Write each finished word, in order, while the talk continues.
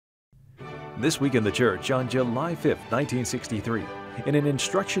This week in the church on July 5, 1963, in an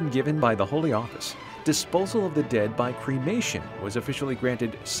instruction given by the Holy Office, disposal of the dead by cremation was officially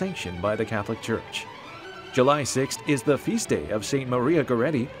granted sanction by the Catholic Church. July 6th is the feast day of St. Maria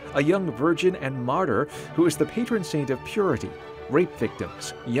Goretti, a young virgin and martyr who is the patron saint of purity, rape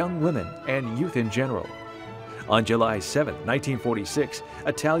victims, young women, and youth in general. On July 7, 1946,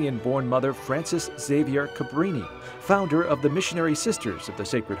 Italian-born mother Frances Xavier Cabrini, founder of the Missionary Sisters of the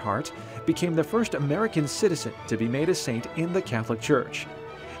Sacred Heart, became the first American citizen to be made a saint in the Catholic Church.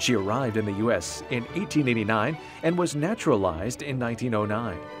 She arrived in the U.S. in 1889 and was naturalized in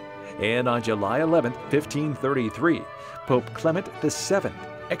 1909. And on July 11, 1533, Pope Clement VII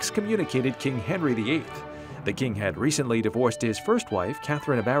excommunicated King Henry VIII. The king had recently divorced his first wife,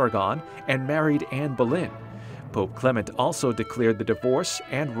 Catherine of Aragon, and married Anne Boleyn. Pope Clement also declared the divorce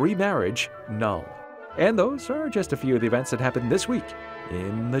and remarriage null. And those are just a few of the events that happened this week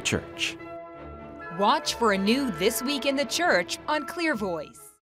in the church. Watch for a new This Week in the Church on Clear Voice.